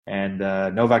and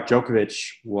Novak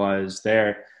Djokovic was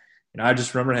there. I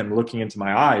just remember him looking into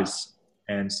my eyes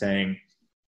and saying,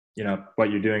 what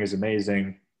you're doing is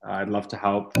amazing. I'd love to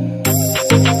help.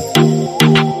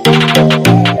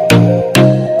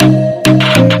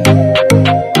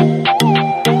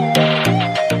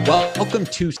 Welcome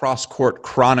to Cross Court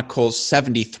Chronicles,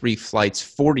 73 flights,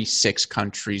 46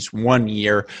 countries, 1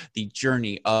 year, the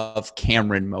journey of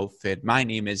Cameron Mofid. My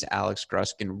name is Alex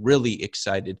Gruskin, really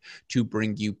excited to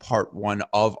bring you part one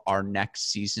of our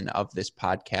next season of this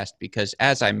podcast because,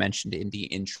 as I mentioned in the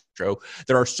intro,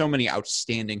 there are so many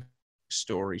outstanding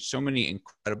stories, so many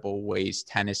incredible ways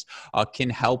tennis can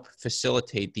help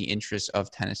facilitate the interests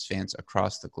of tennis fans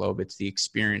across the globe. It's the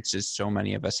experiences so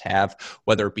many of us have,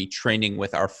 whether it be training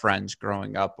with our friends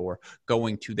growing up or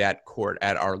going to that court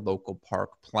at our local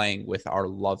park, playing with our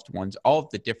loved ones, all of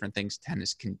the different things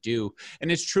tennis can do. And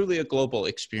it's truly a global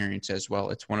experience as well.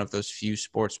 It's one of those few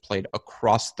sports played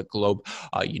across the globe.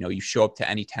 You show up to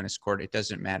any tennis court, it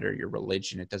doesn't matter your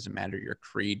religion, it doesn't matter your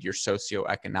creed, your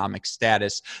socioeconomic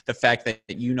status. The fact that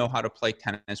you know how to play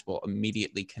tennis will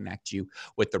immediately connect you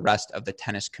with the rest of the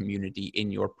tennis community in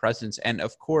your presence. And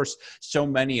of course, so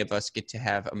many of us get to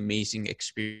have amazing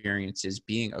experiences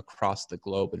being across the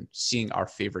globe and seeing our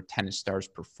favorite tennis stars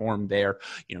perform there,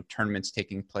 tournaments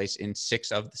taking place in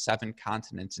 6 of the 7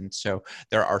 continents. And so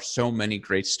there are so many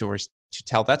great stories to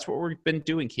tell. That's what we've been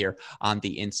doing here on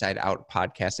the Inside Out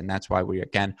podcast. And that's why we,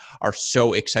 again, are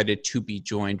so excited to be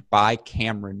joined by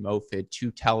Cameron Mofid to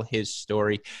tell his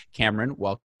story. Cameron,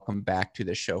 welcome back to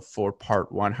the show for part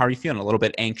one. How are you feeling? A little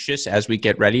bit anxious as we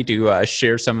get ready to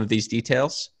share some of these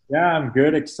details? Yeah, I'm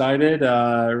good, excited,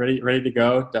 ready to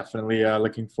go. Definitely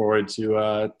looking forward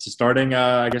to starting,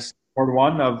 I guess, part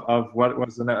one of what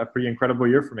was a pretty incredible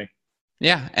year for me.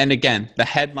 Yeah. And again, the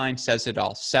headline says it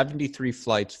all. 73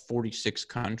 flights, 46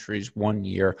 countries, 1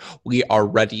 year. We are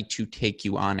ready to take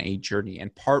you on a journey.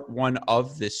 And part one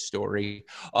of this story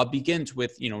begins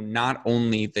with, not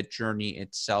only the journey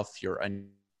itself, your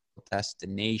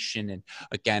destination. And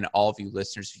again, all of you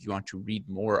listeners, if you want to read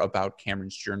more about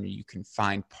Cameron's journey, you can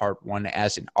find part one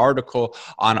as an article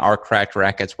on our Cracked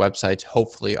Racquets website.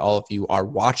 Hopefully all of you are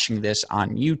watching this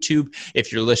on YouTube.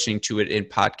 If you're listening to it in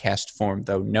podcast form,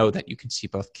 though, know that you can see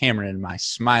both Cameron and my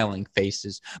smiling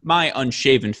faces, my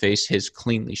unshaven face, his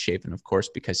cleanly shaven, of course,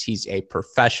 because he's a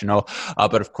professional.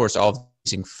 But of course, all of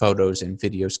amazing photos and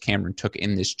videos Cameron took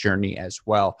in this journey as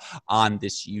well on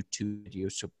this YouTube video.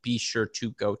 So be sure to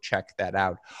go check that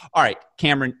out. All right,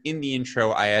 Cameron, in the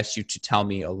intro, I asked you to tell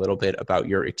me a little bit about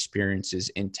your experiences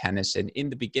in tennis. And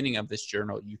in the beginning of this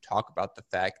journal, you talk about the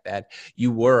fact that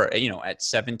you were, at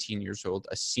 17 years old,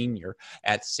 a senior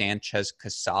at Sanchez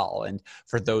Casal. And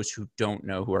for those who don't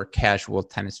know, who are casual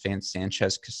tennis fans,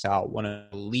 Sanchez Casal, one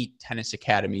of the elite tennis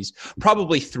academies,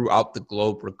 probably throughout the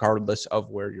globe, regardless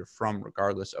of where you're from,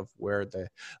 regardless of where the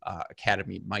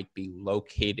academy might be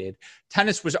located.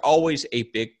 Tennis was always a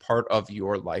big part of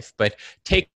your life, but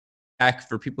take back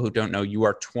for people who don't know, you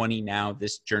are 20 now.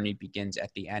 This journey begins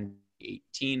at the end of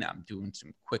 18. I'm doing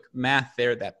some quick math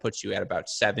there. That puts you at about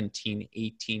 17,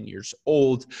 18 years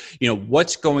old.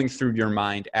 What's going through your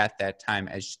mind at that time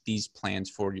as these plans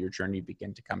for your journey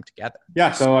begin to come together?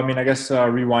 Yeah, so I guess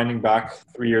rewinding back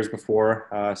 3 years before,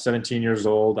 17 years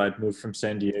old, I'd moved from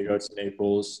San Diego to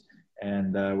Naples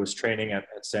and was training at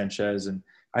Sanchez. And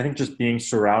I think just being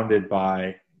surrounded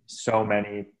by so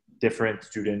many different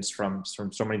students from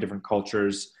so many different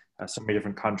cultures, so many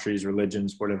different countries,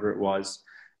 religions, whatever it was.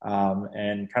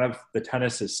 And kind of the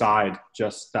tennis aside,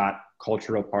 just that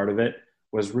cultural part of it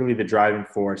was really the driving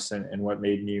force and what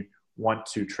made me want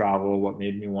to travel, what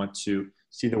made me want to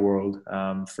see the world.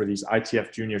 For these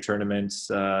ITF junior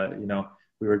tournaments,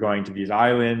 we were going to these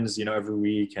islands, every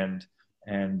week and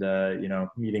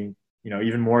meeting,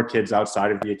 even more kids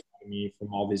outside of the academy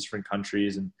from all these different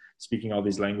countries and speaking all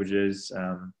these languages.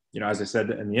 As I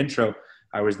said in the intro,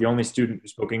 I was the only student who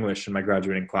spoke English in my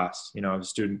graduating class. I was a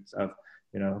student of,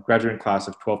 graduating class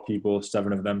of 12 people,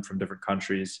 7 of them from different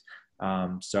countries.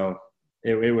 So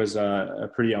it was a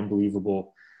pretty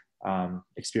unbelievable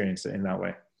experience in that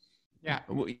way. Yeah.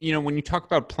 When you talk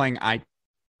about playing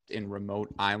in remote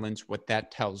islands, what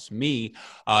that tells me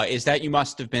is that you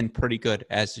must have been pretty good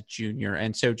as a junior.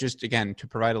 And so just again, to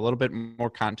provide a little bit more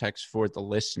context for the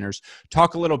listeners,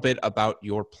 talk a little bit about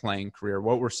your playing career.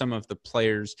 What were some of the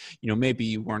players, maybe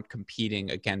you weren't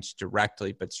competing against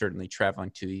directly, but certainly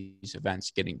traveling to these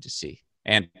events, getting to see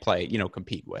and play,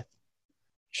 compete with?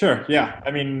 Sure. Yeah.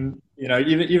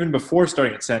 Even before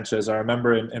starting at Sanchez, I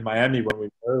remember in Miami when we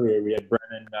were earlier, we had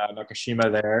Brennan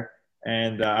Nakashima there.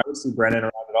 And I would see Brennan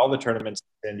around at all the tournaments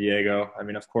in San Diego.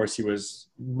 Of course, he was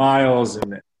miles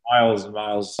and miles and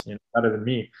miles, better than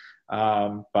me.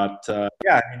 Yeah,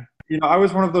 I mean, I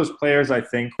was one of those players, I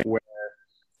think, where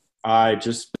I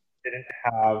just didn't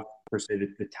have per se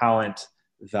the talent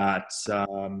that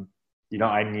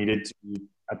I needed to be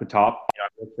at the top. I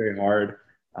worked very hard.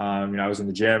 I was in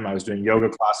the gym. I was doing yoga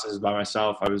classes by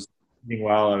myself. I was eating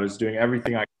well. I was doing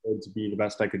everything I could to be the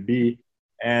best I could be,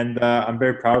 and I'm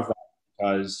very proud of that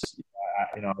because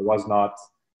I was not.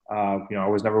 I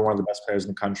was never one of the best players in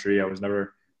the country. I was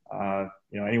never,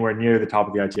 anywhere near the top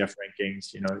of the ITF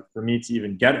rankings. For me to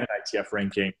even get an ITF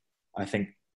ranking, I think,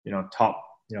 top,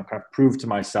 kind of proved to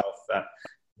myself that,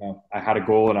 I had a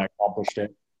goal and I accomplished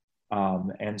it.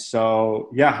 And so,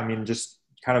 yeah, I mean, just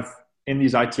kind of in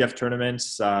these ITF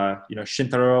tournaments,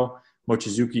 Shintaro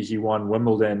Mochizuki, he won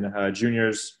Wimbledon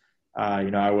juniors.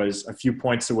 I was a few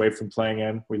points away from playing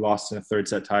him. We lost in a third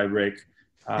set tiebreak.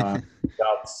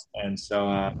 And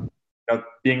so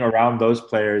being around those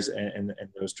players in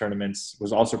those tournaments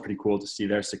was also pretty cool to see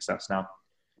their success now.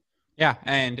 Yeah.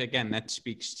 And again, that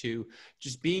speaks to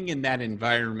just being in that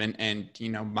environment. And,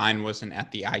 mine wasn't at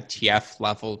the ITF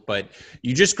level, but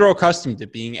you just grow accustomed to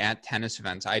being at tennis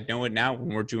events. I know it now when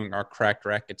we're doing our Cracked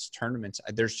Racquets tournaments.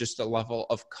 There's just a level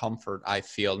of comfort, I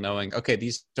feel, knowing, okay,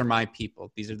 these are my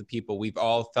people. These are the people. We've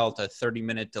all felt a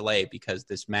 30-minute delay because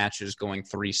this match is going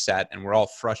 3-set, and we're all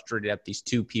frustrated at these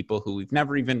two people who we've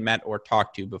never even met or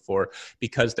talked to before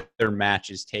because their match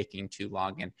is taking too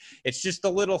long. And it's just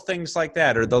the little things like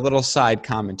that, or the little side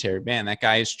commentary, man, that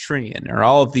guy is Trian, or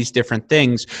all of these different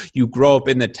things. You grow up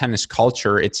in the tennis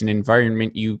culture. It's an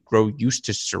environment you grow used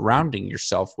to surrounding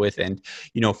yourself with. And,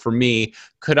 for me,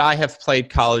 could I have played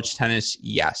college tennis?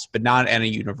 Yes, but not at a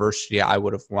university I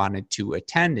would have wanted to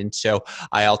attend. And so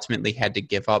I ultimately had to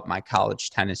give up my college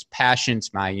tennis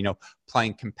passions, my,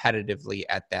 playing competitively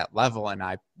at that level. And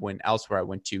I went elsewhere. I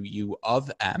went to U of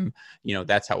M.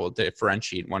 That's how we'll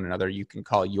differentiate one another. You can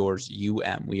call yours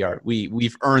UM.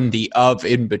 We've earned the of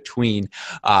in between.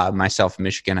 Myself,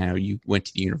 Michigan. I know you went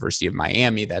to the University of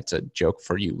Miami. That's a joke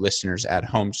for you listeners at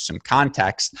home, some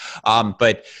context.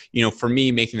 But for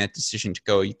me, making that decision to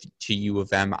go to U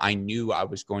of M, I knew I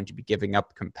was going to be giving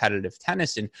up competitive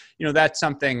tennis. And, that's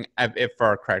something, if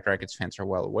our Cracked Racquets fans are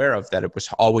well aware of, that it was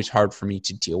always hard for me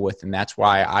to deal with. And that's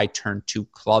why I turned to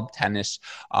club tennis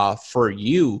for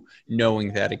you,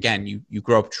 knowing that, again, you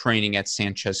grow up training at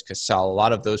Sanchez Casal. A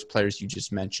lot of those players you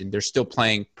just mentioned, they're still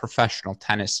playing professional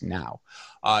tennis now.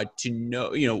 To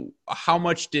know, how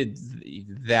much did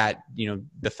that,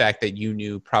 the fact that you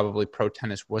knew probably pro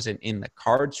tennis wasn't in the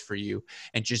cards for you,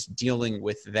 and just dealing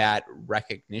with that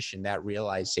recognition, that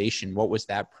realization, what was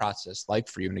that process like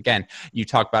for you? And again, you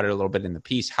talk about it a little bit in the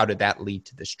piece. How did that lead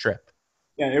to this trip?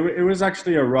 Yeah, it was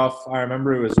actually I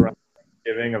remember it was around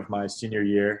Thanksgiving of my senior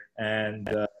year, and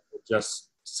just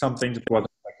something just wasn't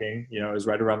clicking. It was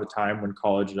right around the time when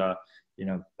college,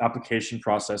 application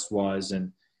process was,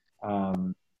 and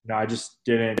I just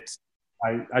didn't.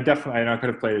 I definitely, I could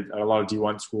have played at a lot of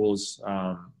D1 schools.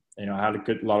 I had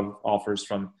a lot of offers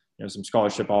from some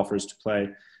scholarship offers to play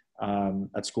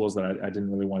at schools that I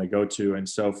didn't really want to go to, and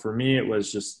so for me it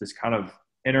was just this kind of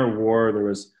inner war. There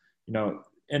was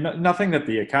and nothing that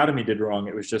the academy did wrong.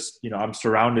 It was just, I'm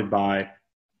surrounded by,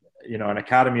 an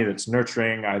academy that's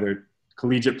nurturing either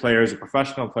collegiate players or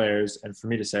professional players. And for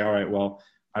me to say, all right, well,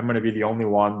 I'm going to be the only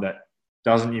one that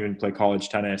doesn't even play college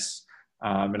tennis.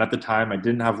 And at the time I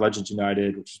didn't have Legends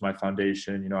United, which is my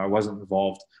foundation. I wasn't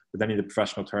involved with any of the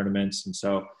professional tournaments. And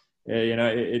so,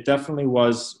 it definitely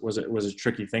was a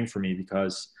tricky thing for me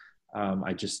because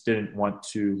I just didn't want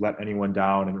to let anyone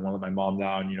down. I didn't want to let my mom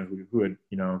down, who had,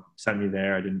 sent me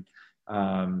there. I didn't,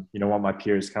 want my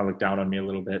peers kind of look down on me a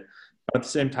little bit. But at the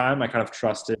same time, I kind of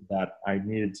trusted that I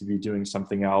needed to be doing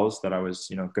something else that I was,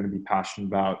 going to be passionate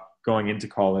about going into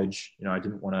college. I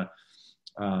didn't want to,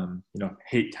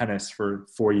 hate tennis for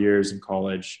 4 years in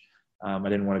college. I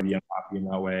didn't want to be unhappy in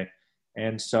that way.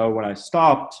 And so when I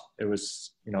stopped, it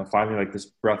was, finally like this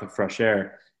breath of fresh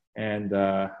air. And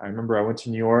I remember I went to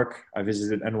New York, I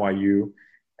visited NYU,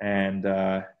 and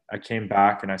I came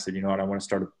back and I said, you know what, I want to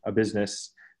start a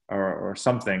business or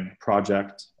something,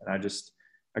 project. And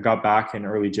I got back in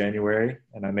early January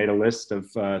and I made a list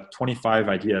of 25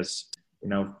 ideas,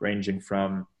 ranging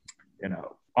from,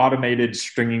 automated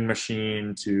stringing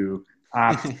machine to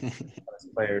apps,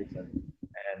 players,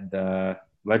 and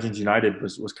Legends United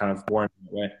was kind of born in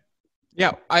that way.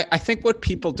 Yeah, I think what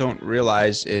people don't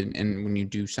realize and when you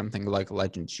do something like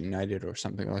Legends United or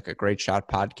something like a Great Shot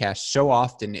podcast, so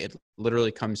often it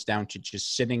literally comes down to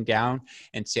just sitting down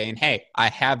and saying, hey, I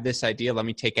have this idea. Let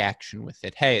me take action with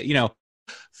it. Hey,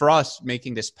 for us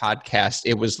making this podcast,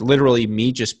 it was literally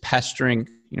me just pestering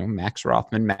Max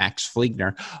Rothman, Max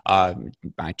Fliegner,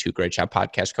 my two Great Shot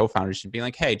podcast co-founders, and being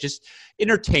like, hey, just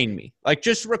entertain me. Like,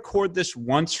 just record this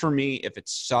once for me. If it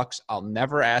sucks, I'll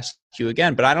never ask you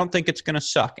again, but I don't think it's going to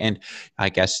suck. And I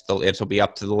guess it'll be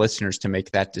up to the listeners to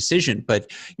make that decision.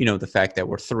 But, the fact that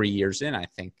we're 3 years in, I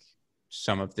think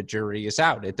some of the jury is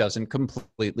out. It doesn't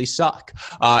completely suck.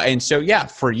 And so, yeah,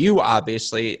 for you,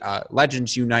 obviously,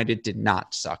 Legends United did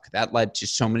not suck. That led to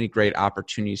so many great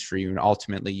opportunities for you. And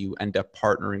ultimately, you end up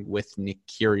partnering with Nick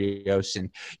Kyrgios and,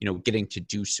 getting to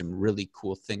do some really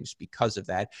cool things because of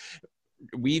that.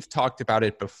 We've talked about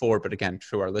it before, but again,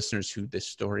 to our listeners who this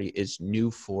story is new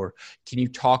for, can you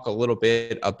talk a little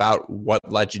bit about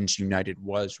what Legends United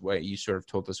was, where you sort of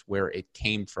told us where it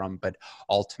came from, but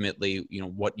ultimately,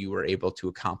 what you were able to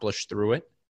accomplish through it?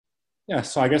 Yeah,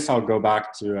 so I guess I'll go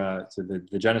back to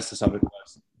the genesis of it.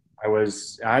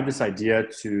 I had this idea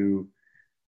to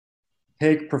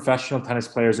take professional tennis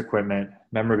players' equipment,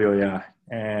 memorabilia,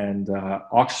 and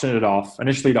auction it off.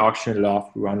 Initially, to auction it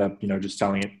off, we wound up, just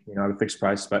selling it, at a fixed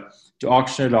price, but to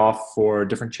auction it off for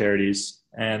different charities.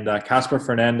 And Casper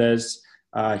Fernandez,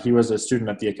 he was a student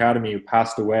at the academy who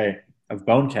passed away of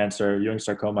bone cancer, Ewing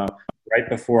sarcoma, right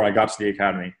before I got to the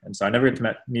academy. And so I never get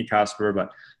to meet Casper,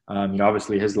 but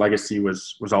obviously his legacy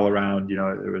was all around.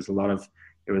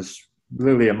 It was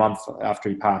literally a month after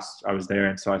he passed, I was there.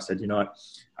 And so I said,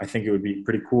 I think it would be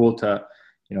pretty cool to,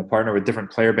 partner with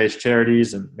different player-based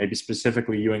charities and maybe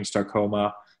specifically Ewing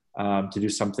sarcoma to do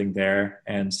something there.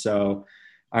 And so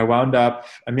I wound up,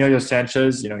 Emilio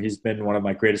Sanchez, he's been one of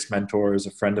my greatest mentors,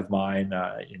 a friend of mine,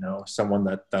 someone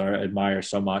that I admire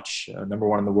so much, number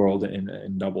one in the world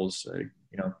in doubles,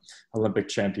 Olympic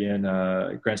champion,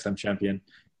 Grand Slam champion.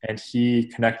 And he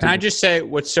connected. Can I just say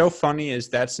what's so funny is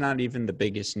that's not even the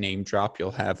biggest name drop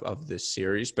you'll have of this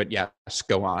series, but yes,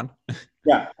 go on.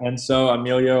 Yeah. And so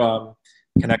Emilio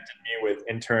connected me with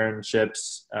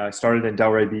internships, started in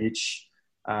Delray Beach.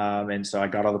 And so I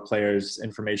got all the players'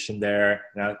 information there.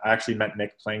 And I actually met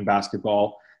Nick playing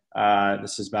basketball.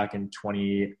 This is back in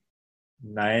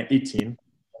 2018.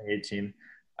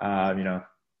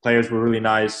 Players were really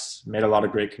nice, made a lot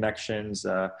of great connections.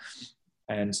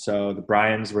 And so the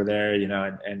Bryans were there,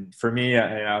 and for me,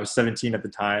 I was 17 at the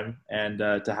time. And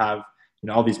to have,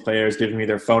 all these players giving me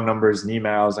their phone numbers and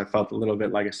emails, I felt a little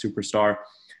bit like a superstar.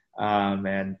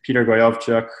 And Peter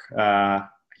Goyovchuk,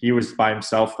 he was by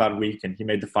himself that week and he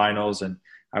made the finals, and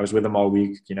I was with him all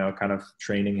week, kind of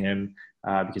training him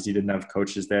because he didn't have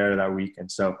coaches there that week. And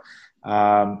so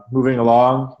moving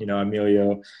along,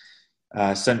 Emilio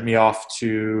sent me off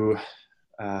to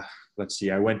I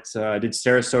did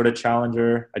Sarasota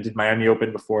Challenger. I did Miami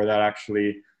Open before that,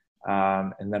 actually.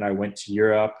 And then I went to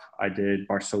Europe. I did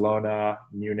Barcelona,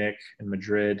 Munich, and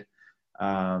Madrid.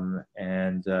 And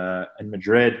in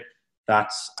Madrid,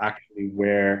 that's actually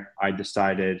where I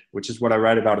decided, which is what I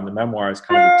write about in the memoir, is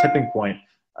kind of the tipping point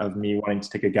of me wanting to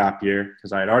take a gap year,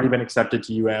 because I had already been accepted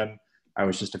to UM. I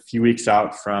was just a few weeks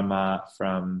out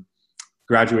from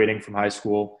graduating from high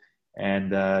school, and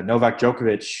Novak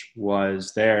Djokovic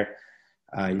was there.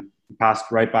 He passed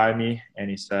right by me, and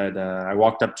he said, I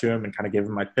walked up to him and kind of gave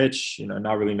him my pitch,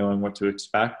 not really knowing what to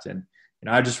expect. And,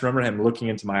 I just remember him looking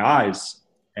into my eyes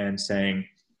and saying,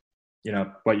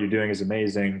 what you're doing is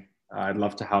amazing. I'd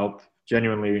love to help.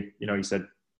 Genuinely, he said,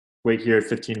 wait here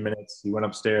 15 minutes. He went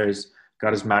upstairs,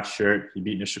 got his match shirt. He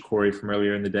beat Nishikori from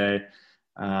earlier in the day.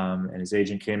 And his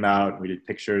agent came out. We did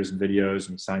pictures and videos,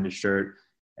 and he signed his shirt.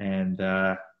 And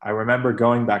I remember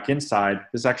going back inside.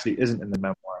 This actually isn't in the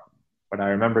memoir, but I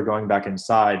remember going back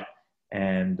inside,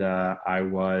 and I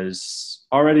was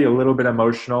already a little bit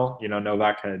emotional.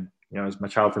 Novak had, was my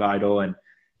childhood idol, and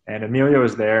Emilio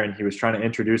was there, and he was trying to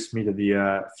introduce me to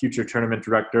the future tournament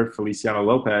director, Feliciano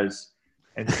Lopez.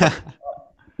 And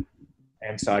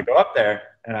so I go up there,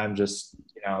 and I'm just,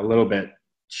 a little bit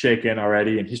shaken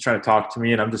already, and he's trying to talk to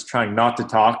me, and I'm just trying not to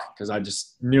talk because I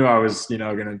just knew I was,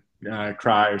 going to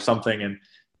cry or something.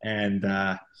 It's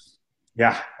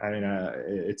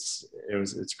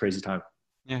a crazy time.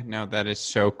 Yeah, no, that is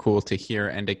so cool to hear.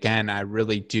 And again, I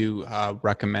really do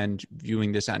recommend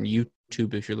viewing this on YouTube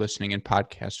if you're listening in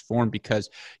podcast form, because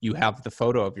you have the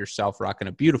photo of yourself rocking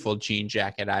a beautiful jean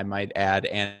jacket, I might add,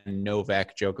 and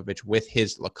Novak Djokovic with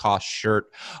his Lacoste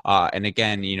shirt. And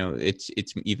again, it's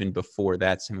even before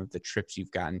that, some of the trips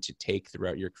you've gotten to take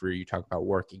throughout your career. You talk about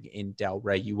working in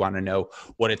Delray. You want to know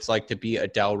what it's like to be a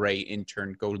Delray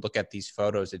intern. Go look at these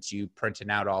photos. It's you printing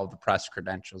out all the press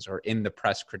credentials or in the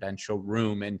press credential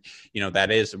room. And,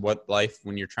 that is what life,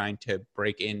 when you're trying to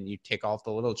break in, you take all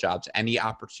the little jobs, any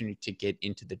opportunity to get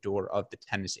into the door of the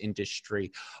tennis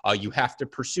industry, you have to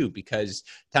pursue, because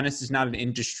tennis is not an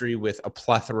industry with a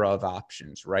plethora of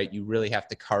options, right? You really have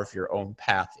to carve your own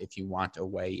path if you want a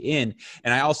way in.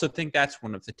 And I also think that's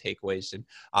one of the takeaways. And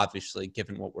obviously,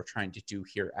 given what we're trying to do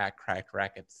here at Cracked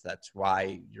Racquets, that's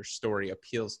why your story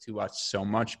appeals to us so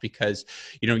much, because,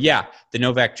 the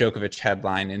Novak Djokovic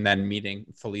headline and then meeting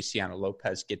Feliciano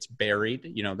Lopez gets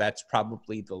buried. That's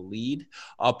probably the lead.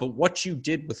 But what you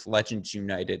did with Legends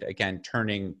United, again,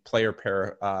 turning player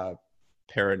pair,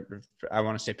 I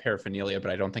want to say paraphernalia,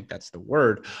 but I don't think that's the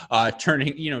word.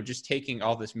 Turning, just taking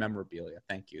all this memorabilia.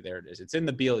 Thank you. There it is. It's in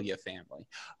the Belia family.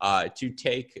 To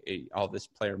take all this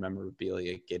player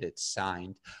memorabilia, get it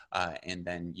signed, and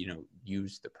then,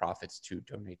 use the profits to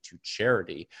donate to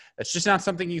charity. That's just not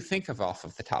something you think of off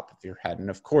of the top of your head. And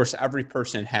of course, every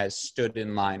person has stood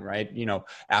in line, right?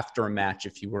 After a match,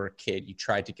 if you were a kid, you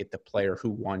tried to get the player who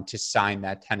won to sign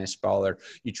that tennis ball, or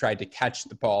you tried to catch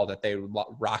the ball that they would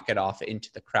rocket off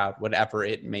into the crowd, whatever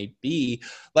it may be.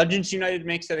 Legends United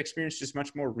makes that experience just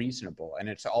much more reasonable, and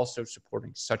it's also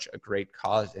supporting such a great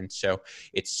cause. And so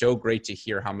it's so great to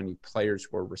hear how many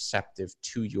players were receptive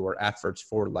to your efforts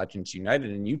for Legends United.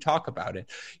 And you talk about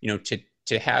it,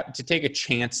 to take a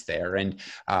chance there and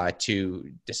to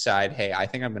decide, hey, I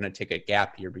think I'm going to take a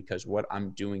gap here because what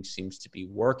I'm doing seems to be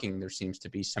working. There seems to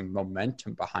be some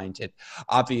momentum behind it.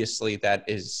 Obviously, that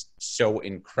is so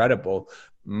incredible.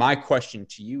 My question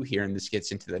to you here, and this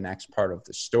gets into the next part of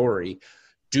the story,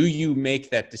 do you make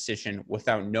that decision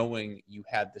without knowing you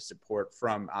had the support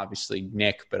from obviously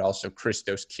Nick, but also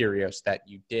Christos Kyrios that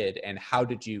you did? And how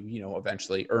did you,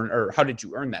 eventually earn, or how did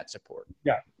you earn that support?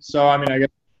 Yeah. So, I guess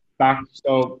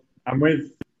so I'm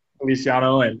with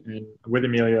Feliciano and with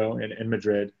Emilio in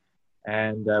Madrid.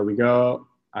 And we go,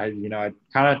 I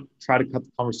kind of try to cut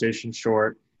the conversation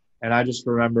short. And I just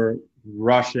remember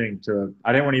rushing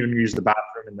I didn't want to even use the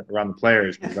bathroom around the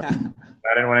players, because I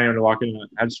didn't want anyone to walk in.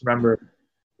 I just remember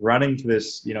running to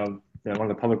this, one of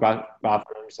the public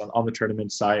bathrooms on the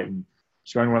tournament site, and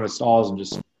just going to one of the stalls and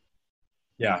just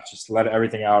let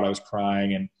everything out. I was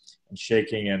crying and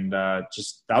shaking, and that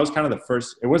was kind of the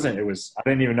first. I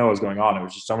didn't even know what was going on. It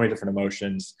was just so many different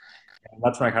emotions. And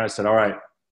that's when I kind of said, all right,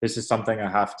 this is something I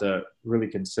have to really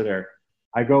consider.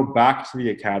 I go back to the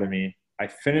academy. I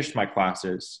finished my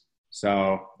classes.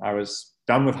 So I was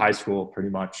done with high school pretty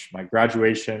much. My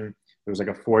graduation, there was like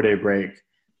a 4-day break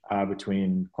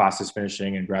between classes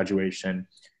finishing and graduation.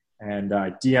 And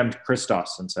I DM'd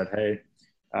Christos and said, hey,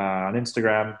 on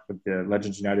Instagram, with the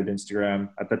Legends United Instagram.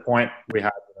 At that point, we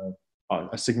had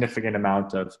a significant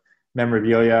amount of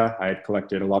memorabilia. I had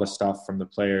collected a lot of stuff from the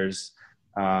players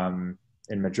in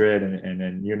Madrid and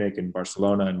in Munich and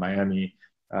Barcelona and Miami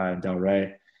and Del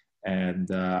Rey. And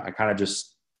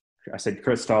I said,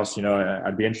 Christos,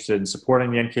 I'd be interested in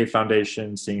supporting the NK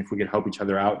Foundation, seeing if we could help each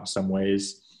other out in some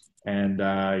ways. And,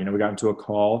 we got into a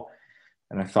call.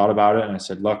 And I thought about it, and I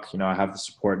said, look, I have the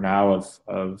support now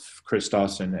of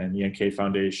Christos and the NK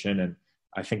Foundation, and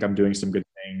I think I'm doing some good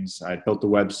things. I built the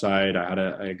website. I had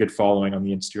a good following on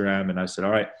the Instagram, and I said,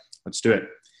 all right, let's do it.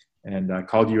 And I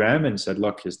called UM and said,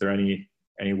 look, is there any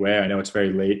way? I know it's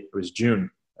very late. It was June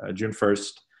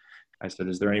 1st. I said,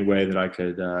 is there any way that I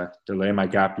could delay my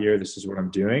gap year? This is what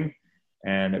I'm doing.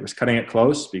 And it was cutting it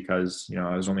close because,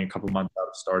 I was only a couple months out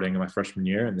of starting my freshman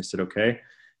year, and they said, okay,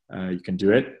 you can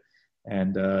do it.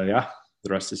 And the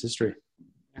rest is history.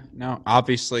 No,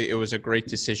 obviously it was a great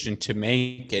decision to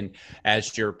make. And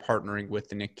as you're partnering with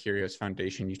the Nick Kyrgios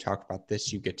Foundation, you talk about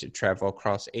this, you get to travel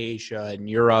across Asia and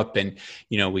Europe, and,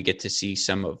 we get to see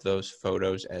some of those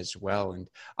photos as well. And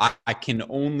I can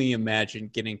only imagine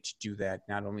getting to do that,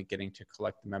 not only getting to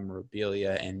collect the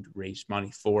memorabilia and raise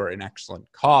money for an excellent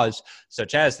cause,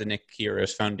 such as the Nick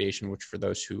Kyrgios Foundation, which for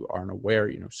those who aren't aware,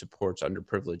 supports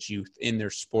underprivileged youth in their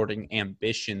sporting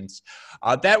ambitions.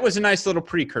 That was a nice little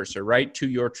precursor, right, to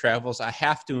your travels. I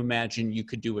have to imagine you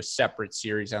could do a separate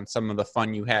series on some of the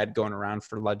fun you had going around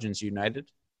for Legends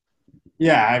United.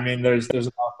 Yeah, there's a lot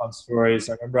of fun stories.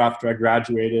 I remember after I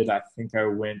graduated, I think I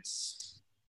went.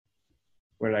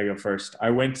 Where did I go first?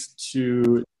 I went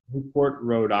to Newport,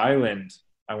 Rhode Island,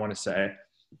 I want to say,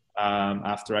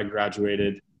 after I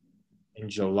graduated in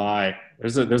July.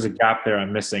 There's a gap there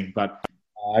I'm missing, but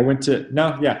I went to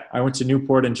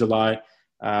Newport in July.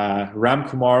 Ram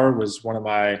Kumar was one of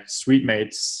my suite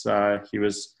mates. He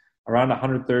was around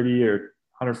 130 or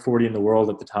 140 in the world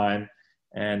at the time.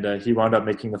 And he wound up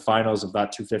making the finals of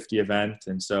that 250 event.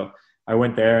 And so I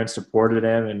went there and supported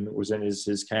him and was in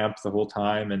his camp the whole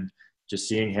time. And just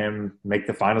seeing him make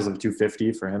the finals of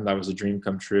 250, for him, that was a dream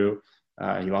come true.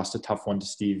 He lost a tough one to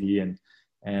Stevie. And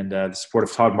and the support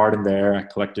of Todd Martin there. I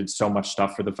collected so much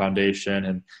stuff for the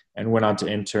foundation, and went on to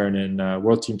intern in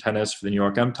World Team Tennis for the New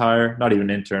York Empire. Not even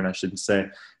intern, I shouldn't say.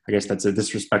 I guess that's a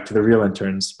disrespect to the real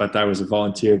interns, but I was a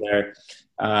volunteer there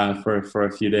for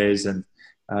a few days, and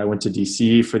I went to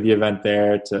DC for the event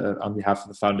there on behalf of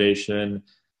the foundation.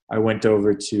 I went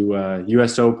over to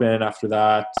US Open after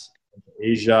that,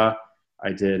 Asia.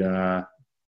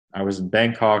 I was in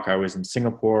Bangkok, I was in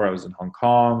Singapore, I was in Hong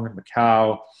Kong,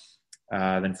 Macau,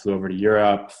 then flew over to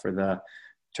Europe for the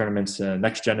tournaments,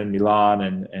 Next Gen in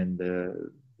Milan and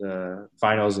the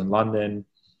finals in London.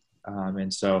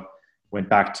 And so went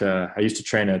back I used to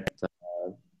train at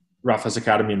Rafa's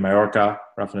Academy in Mallorca,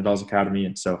 Rafa Nadal's Academy.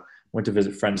 And so went to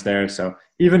visit friends there. So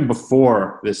even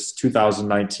before this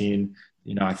 2019,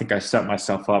 I think I set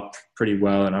myself up pretty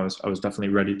well, and I was definitely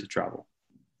ready to travel.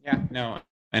 Yeah, no.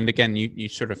 And again, you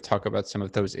sort of talk about some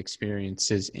of those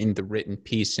experiences in the written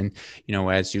piece. And,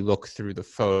 as you look through the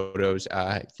photos,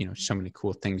 so many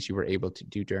cool things you were able to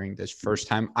do during this first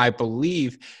time. I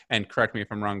believe, and correct me if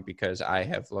I'm wrong, because I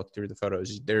have looked through the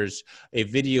photos, there's a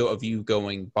video of you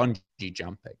going bungee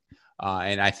jumping.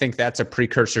 And I think that's a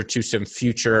precursor to some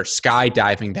future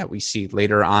skydiving that we see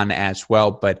later on as well.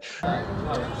 But here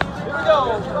we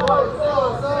go.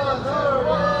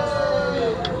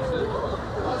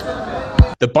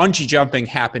 The bungee jumping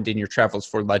happened in your travels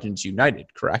for Legends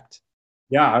United, correct?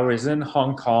 Yeah, I was in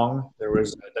Hong Kong. There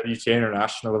was a WTA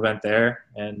International event there,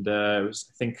 and I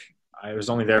think I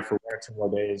was only there for 1 or 2 more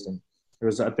days, and it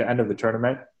was at the end of the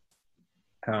tournament.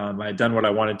 I had done what I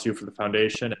wanted to for the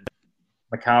foundation.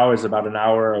 Macau is about an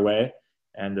hour away,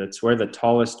 and it's where the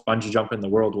tallest bungee jump in the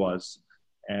world was.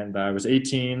 And I was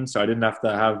 18, so I didn't have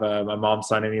to have my mom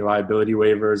sign any liability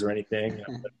waivers or anything.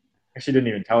 I actually didn't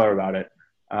even tell her about it.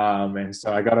 And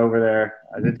so I got over there.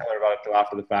 I didn't tell her about it till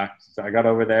after the fact. So I got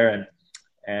over there,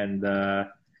 and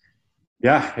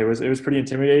yeah, it was pretty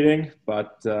intimidating.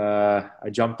 But I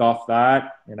jumped off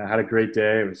that, and I had a great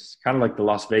day. It was kind of like the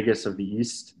Las Vegas of the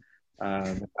East,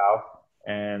 Macau.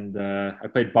 And I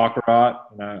played baccarat.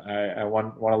 I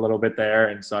won a little bit there,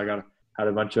 and so I had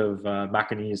a bunch of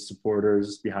Macanese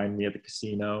supporters behind me at the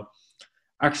casino.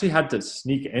 I actually had to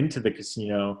sneak into the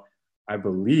casino, I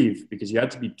believe, because you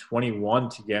had to be 21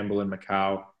 to gamble in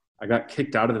Macau. I got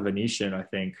kicked out of the Venetian, I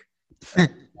think, and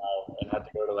had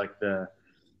to go to like the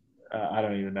I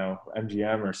don't even know,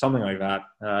 MGM or something like that,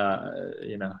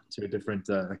 to a different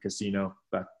casino.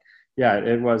 But yeah,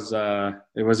 it was a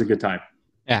good time.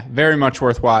 Yeah, very much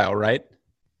worthwhile, right?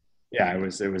 Yeah, it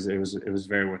was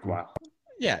very worthwhile.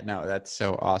 Yeah, no, that's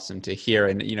so awesome to hear.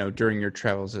 And, during your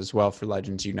travels as well for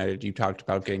Legends United, you talked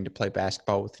about getting to play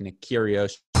basketball with Nick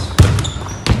Kyrgios.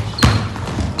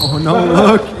 Oh, no,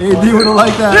 look. AD wouldn't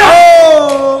like that.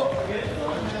 No!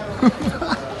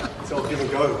 So give a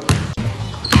go.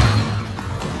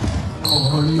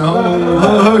 Oh, no,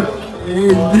 look.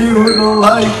 AD wouldn't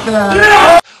like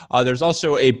that. There's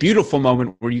also a beautiful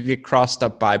moment where you get crossed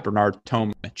up by Bernard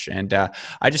Tomic. And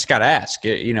I just got to ask,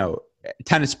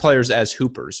 tennis players as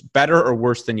hoopers, better or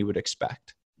worse than you would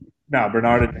expect? No,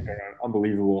 Bernard and Nick are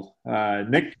unbelievable.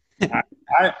 Nick,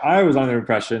 I was under the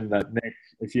impression that Nick,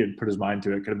 if he had put his mind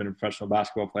to it, could have been a professional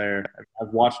basketball player.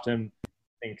 I've watched him, I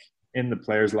think, in the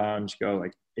players' lounge go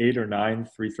like 8 or 9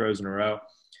 free throws in a row.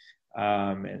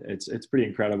 It's pretty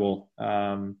incredible.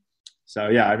 So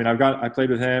yeah, I mean, I played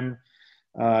with him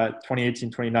 2018,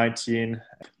 2019.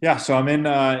 Yeah, so I'm in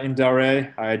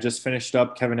Delray. I just finished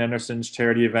up Kevin Anderson's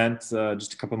charity event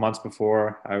just a couple months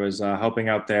before. I was helping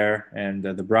out there, and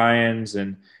the Bryans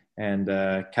and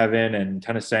Kevin and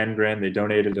Tennis Sandgren, they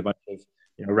donated a bunch of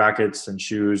rackets and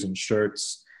shoes and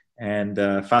shirts. And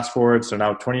fast forward, so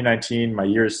now 2019, my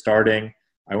year is starting.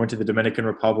 I went to the Dominican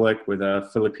Republic with a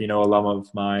Filipino alum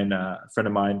of mine, a friend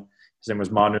of mine. His name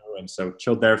was Manu, and so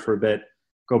chilled there for a bit.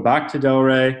 Go back to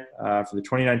Delray for the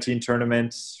 2019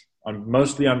 tournament,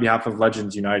 mostly on behalf of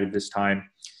Legends United this time.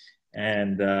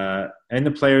 And in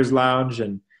the players' lounge,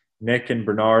 and Nick and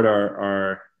Bernard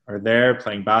are there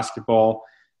playing basketball.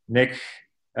 Nick,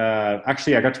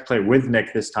 actually, I got to play with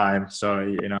Nick this time, so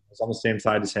I was on the same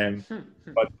side as him.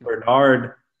 But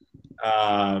Bernard,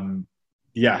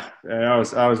 yeah, that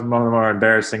was one of the more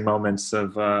embarrassing moments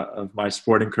of my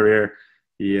sporting career.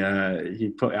 He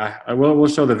put. We'll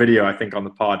show the video, I think, on the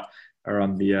pod or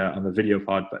on the video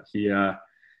pod. But he, I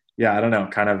don't know,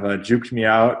 kind of juked me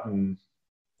out and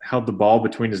held the ball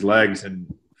between his legs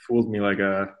and fooled me like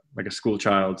a school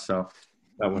child. So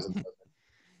that wasn't.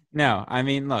 No, I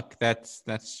mean, look, that's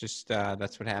just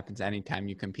that's what happens anytime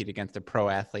you compete against a pro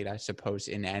athlete, I suppose,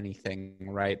 in anything,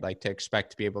 right? Like to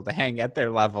expect to be able to hang at their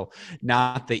level,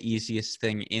 not the easiest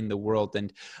thing in the world.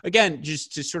 And again,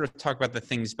 just to sort of talk about the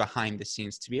things behind the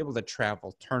scenes, to be able to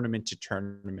travel tournament to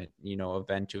tournament,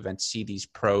 event to event, see these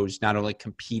pros not only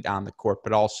compete on the court,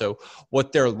 but also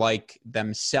what they're like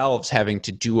themselves having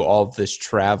to do all of this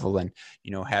travel and,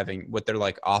 having what they're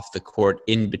like off the court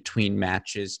in between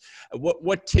matches.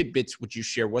 What tidbits would you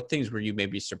share? What things were you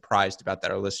maybe surprised about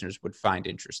that our listeners would find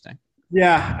interesting?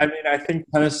 Yeah, I mean, I think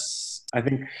tennis. I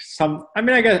think some. I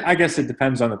mean, I guess it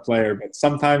depends on the player, but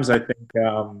sometimes I think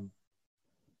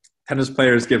tennis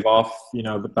players give off,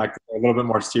 the fact that they're a little bit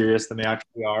more serious than they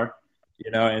actually are,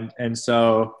 and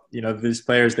so these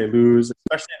players, they lose,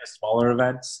 especially in the smaller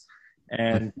events,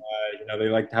 and they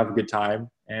like to have a good time,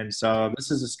 and so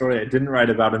this is a story I didn't write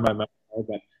about in my memoir,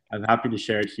 but I'm happy to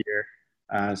share it here.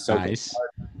 So Nice.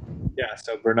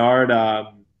 Bernard,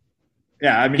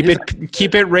 yeah, I mean,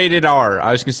 Keep it rated R.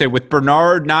 I was going to say with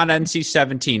Bernard, not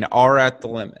NC-17, R at the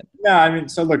limit. yeah, I mean,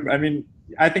 so look, I mean,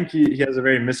 I think he has a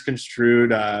very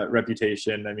misconstrued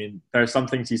reputation. I mean, there are some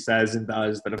things he says and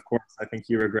does that, of course, I think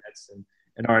he regrets and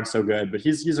aren't so good. But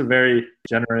he's a very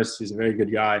generous. He's a very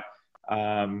good guy. He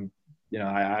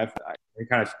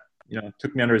kind of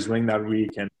took me under his wing that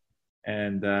week,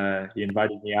 and he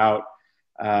invited me out.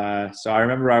 So I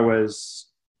remember how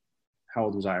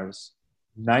old was I? I was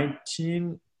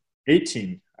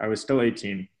 18. I was still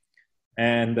 18.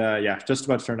 And just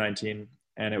about to turn 19.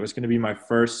 And it was going to be my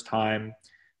first time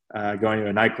going to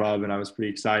a nightclub, and I was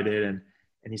pretty excited. And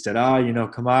he said,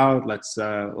 come out. Let's,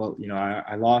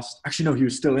 I lost. Actually, no, he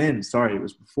was still in. Sorry, it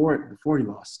was before he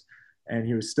lost. And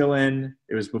he was still in.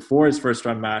 It was before his first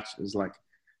round match. It was like,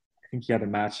 I think he had a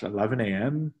match at 11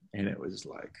 a.m. And it was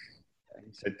like,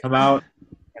 he said, come out.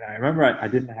 And I remember I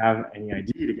didn't have any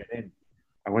ID to get in.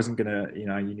 I wasn't going to, you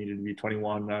needed to be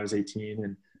 21 when I was 18.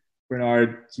 And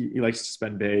Bernard, he likes to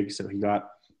spend big. So he got,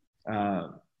 I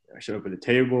showed up at the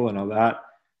table and all that.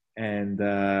 And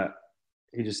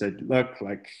he just said, look,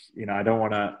 like, I don't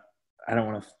want to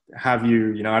have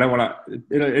you, I don't want to,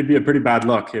 it'd be a pretty bad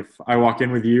look if I walk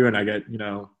in with you and I get,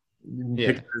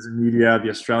 pictures in media. The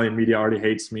Australian media already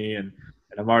hates me and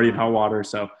I'm already in hot water.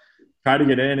 So try to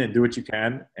get in and do what you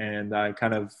can. And I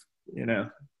kind of,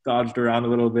 dodged around a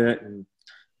little bit and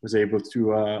was able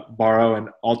to borrow an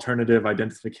alternative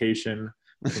identification.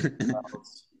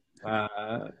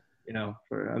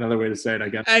 For another way to say it, I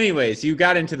guess. Anyways, you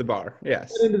got into the bar.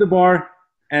 Yes. Got into the bar.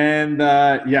 And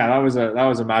that was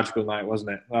a magical night, wasn't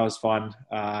it? That was fun.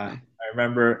 I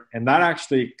remember, and that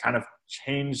actually kind of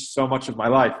changed so much of my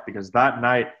life because that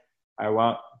night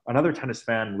another tennis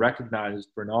fan recognized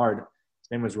Bernard. His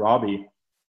name was Robbie.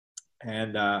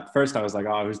 And first I was like,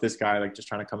 oh, who's this guy? Like just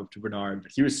trying to come up to Bernard.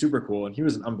 But he was super cool. And he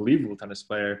was an unbelievable tennis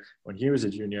player when he was a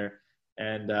junior.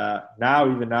 And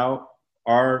now,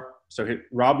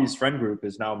 Robbie's friend group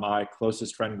is now my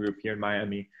closest friend group here in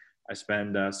Miami. I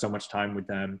spend so much time with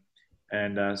them.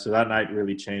 And so that night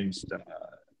really changed,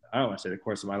 I don't want to say the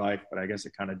course of my life, but I guess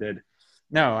it kind of did.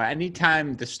 No,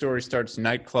 anytime the story starts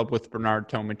nightclub with Bernard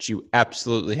Tomic, you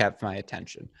absolutely have my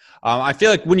attention. I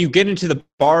feel like when you get into the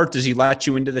bar, does he let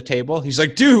you into the table? He's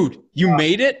like, dude, you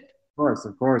made it?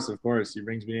 Of course. He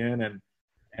brings me in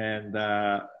and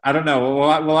I don't know.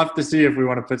 We'll have to see if we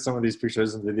want to put some of these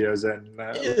pictures and videos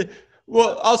in.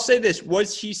 Well, I'll say this.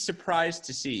 Was he surprised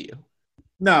to see you?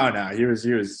 No, he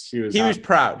was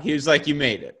proud. He was like, you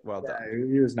made it. Well done.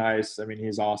 He was nice. I mean,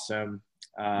 he's awesome.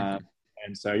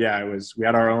 And so, we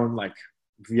had our own like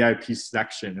VIP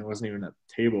section. It wasn't even a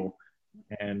table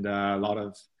and a lot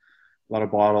of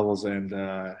bottles. And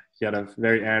he had a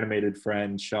very animated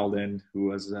friend, Sheldon, who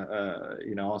was,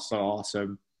 also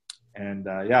awesome. And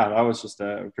that was just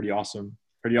a pretty awesome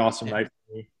night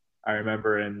for me. I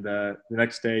remember. And the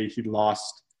next day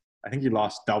I think he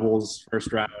lost doubles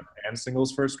first round and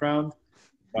singles first round.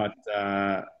 But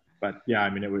yeah, I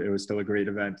mean, it was still a great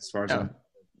event as far as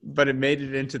but it made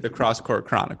it into the Cross Court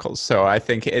Chronicles. So I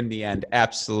think in the end,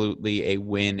 absolutely a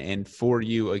win. And for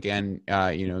you, again,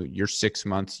 your 6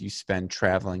 months you spend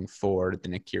traveling for the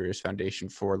Nick Kyrgios Foundation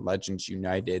for Legends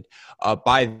United.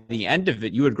 By the end of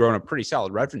it, you had grown a pretty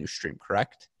solid revenue stream,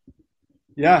 correct?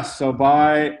 Yeah. So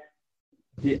by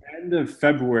the end of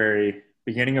February,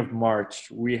 beginning of March,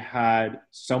 we had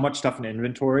so much stuff in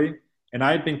inventory. And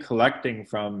I had been collecting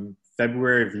from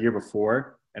February of the year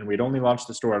before, and we'd only launched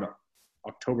the store in end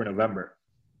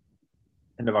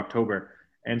of October.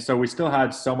 And so we still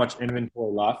had so much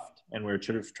inventory left, and we were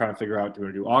trying to figure out, do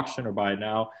we do auction or buy it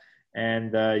now?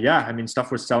 And I mean,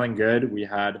 stuff was selling good. We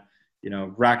had,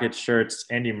 racket shirts,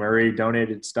 Andy Murray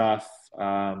donated stuff.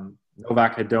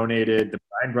 Novak had donated. The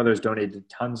Bryan brothers donated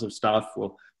tons of stuff.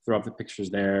 We'll throw up the pictures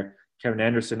there. Kevin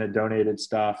Anderson had donated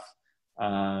stuff.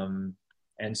 And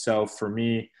so for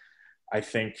me, I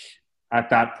think at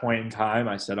that point in time,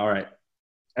 I said, all right,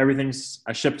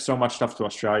 I shipped so much stuff to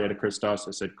Australia to Christos.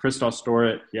 I said, Christos, store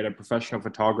it. He had a professional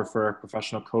photographer,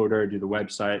 professional coder, do the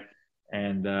website,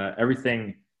 and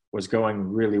everything was going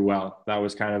really well. That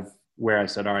was kind of where I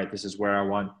said, all right, this is where I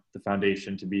want the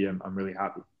foundation to be. I'm really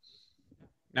happy.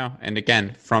 No, and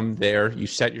again, from there, you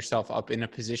set yourself up in a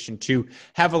position to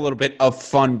have a little bit of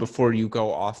fun before you go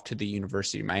off to the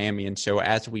University of Miami. And so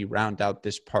as we round out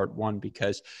this part one,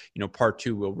 because, part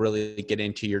two will really get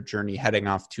into your journey heading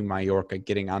off to Mallorca,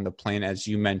 getting on the plane. As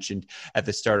you mentioned at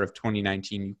the start of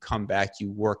 2019, you come back, you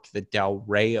work the Del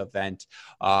Rey event,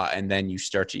 and then you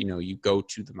start to, you go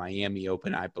to the Miami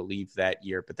Open, I believe, that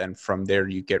year. But then from there,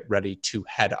 you get ready to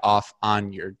head off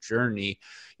on your journey.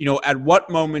 At what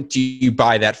moment do you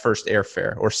buy that first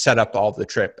airfare or set up all the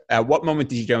trip? At what moment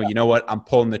did you know what, I'm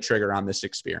pulling the trigger on this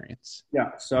experience?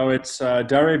 Yeah, so it's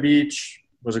Delray Beach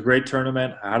was a great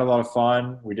tournament. I had a lot of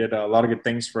fun. We did a lot of good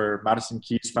things for Madison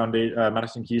Keys Foundation,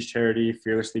 Madison Keys charity,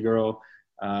 Fearlessly Girl.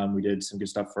 We did some good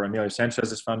stuff for Emilio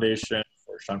Sanchez's foundation,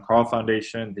 for Sean Carl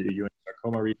Foundation. They did UN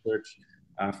sarcoma research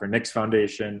for Nick's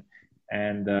foundation.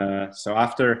 And so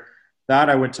after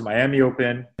that, I went to Miami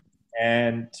Open.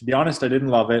 And to be honest, I didn't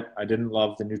love it. I didn't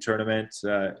love the new tournament.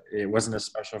 It wasn't as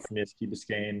special for me as Key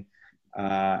Biscayne.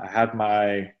 I had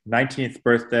my 19th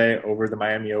birthday over the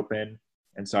Miami Open.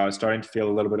 And so I was starting to feel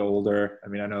a little bit older. I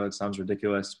mean, I know that sounds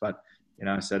ridiculous, but,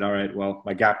 I said, all right, well,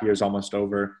 my gap year is almost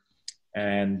over.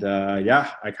 And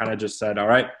I kind of just said, all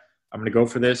right, I'm going to go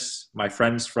for this. My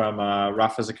friends from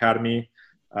Rafa's Academy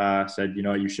said,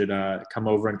 you should come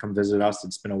over and come visit us.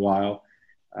 It's been a while.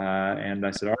 And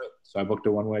I said, all right. So I booked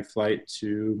a one-way flight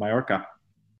to Mallorca.